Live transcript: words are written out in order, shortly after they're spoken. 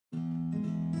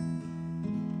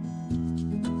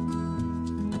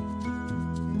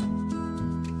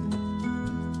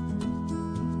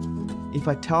if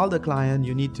I tell the client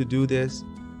you need to do this,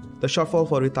 the shortfall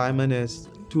for retirement is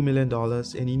 $2 million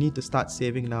and you need to start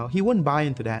saving now, he won't buy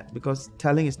into that because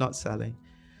telling is not selling.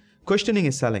 Questioning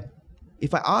is selling.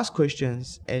 If I ask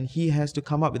questions and he has to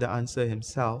come up with the answer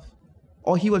himself,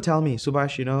 or he will tell me,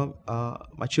 Subhas,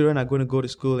 my children are going to go to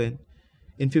school in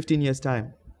 15 years'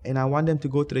 time and I want them to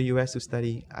go to the US to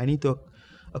study. I need to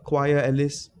acquire at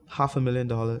least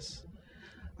 $500,000.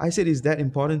 I said, is that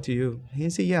important to you? He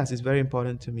said, yes, it's very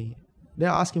important to me. Then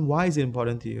I asked him, why is it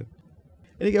important to you?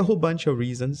 And he gave a whole bunch of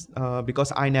reasons.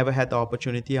 Because I never had the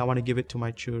opportunity, I want to give it to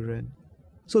my children.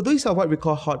 So these are what we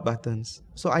call hot buttons.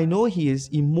 So I know he is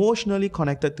emotionally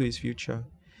connected to his future.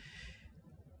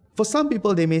 For some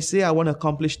people, they may say, I want to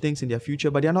accomplish things in their future,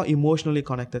 but they're not emotionally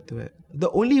connected to it. The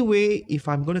only way, if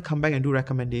I'm going to come back and do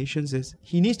recommendations, is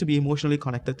he needs to be emotionally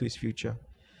connected to his future.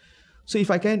 So if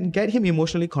I can get him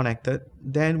emotionally connected,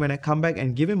 then when I come back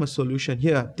and give him a solution,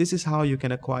 here, this is how you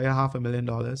can acquire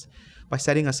 $500,000 by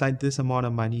setting aside this amount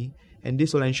of money, and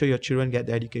this will ensure your children get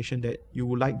the education that you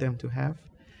would like them to have,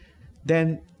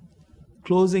 then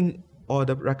closing or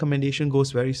the recommendation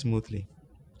goes very smoothly.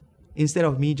 Instead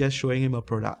of me just showing him a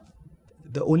product.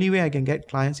 The only way I can get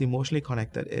clients emotionally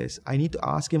connected is I need to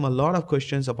ask him a lot of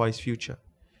questions about his future.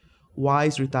 Why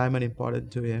is retirement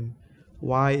important to him?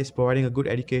 Why is providing a good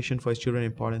education for his children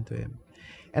important to him?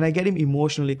 And I get him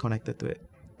emotionally connected to it.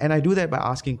 And I do that by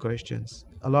asking questions.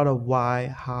 A lot of why,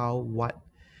 how, what.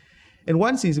 And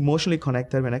once he's emotionally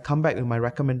connected, when I come back with my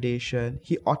recommendation,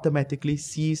 he automatically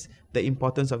sees the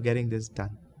importance of getting this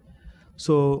done.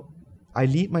 So I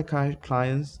lead my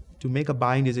clients to make a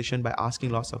buying decision by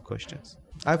asking lots of questions.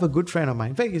 I have a good friend of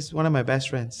mine. In fact, he's one of my best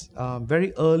friends.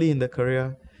 Very early in the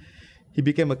career, he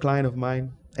became a client of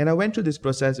mine. And I went through this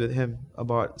process with him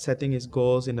about setting his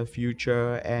goals in the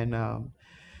future and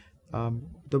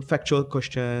the factual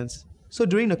questions. So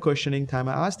during the questioning time,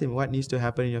 I asked him what needs to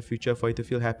happen in your future for you to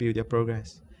feel happy with your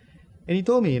progress. And he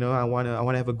told me, I want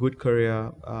to have a good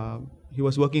career. He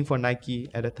was working for Nike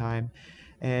at the time,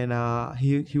 and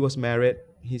he was married.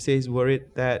 He says he's worried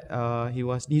that he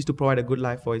needs to provide a good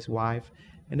life for his wife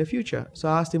in the future. So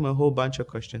I asked him a whole bunch of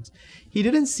questions. He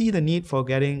didn't see the need for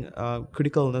getting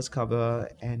critical illness cover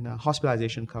and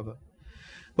hospitalization cover.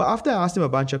 But after I asked him a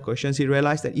bunch of questions, he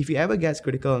realized that if he ever gets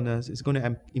critical illness, it's going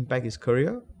to impact his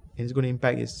career and it's going to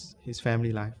impact his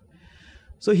family life.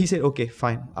 So he said, okay,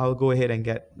 fine, I'll go ahead and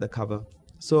get the cover.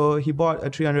 So he bought a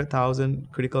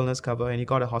 $300,000 critical illness cover and he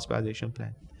got a hospitalization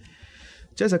plan.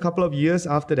 Just a couple of years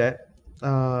after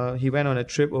that, he went on a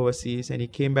trip overseas and he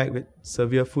came back with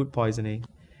severe food poisoning.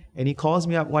 And he calls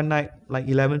me up one night, like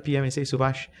 11 p.m. and says,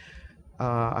 Subhas,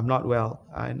 I'm not well.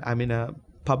 I'm in a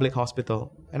public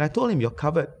hospital. And I told him, you're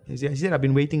covered. He said, I've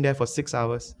been waiting there for 6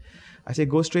 hours. I said,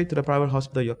 go straight to the private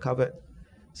hospital, you're covered.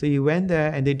 So he went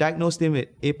there and they diagnosed him with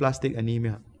aplastic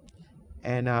anemia.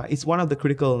 And it's one of the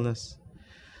critical illness.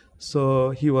 So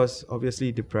he was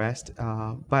obviously depressed,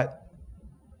 but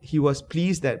he was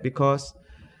pleased that because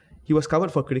he was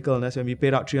covered for critical illness when we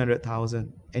paid out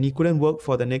 $300,000 and he couldn't work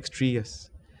for the next 3 years.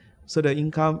 So the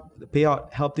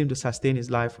payout helped him to sustain his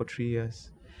life for 3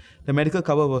 years. The medical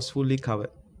cover was fully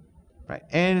covered, right?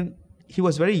 And he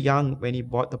was very young when he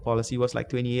bought the policy. He was like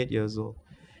 28 years old.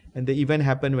 And the event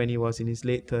happened when he was in his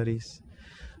late 30s.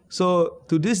 So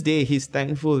to this day, he's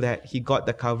thankful that he got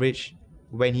the coverage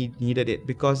when he needed it,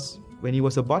 because when he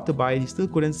was about to buy it, he still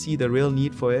couldn't see the real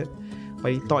need for it,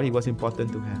 but he thought it was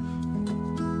important to have.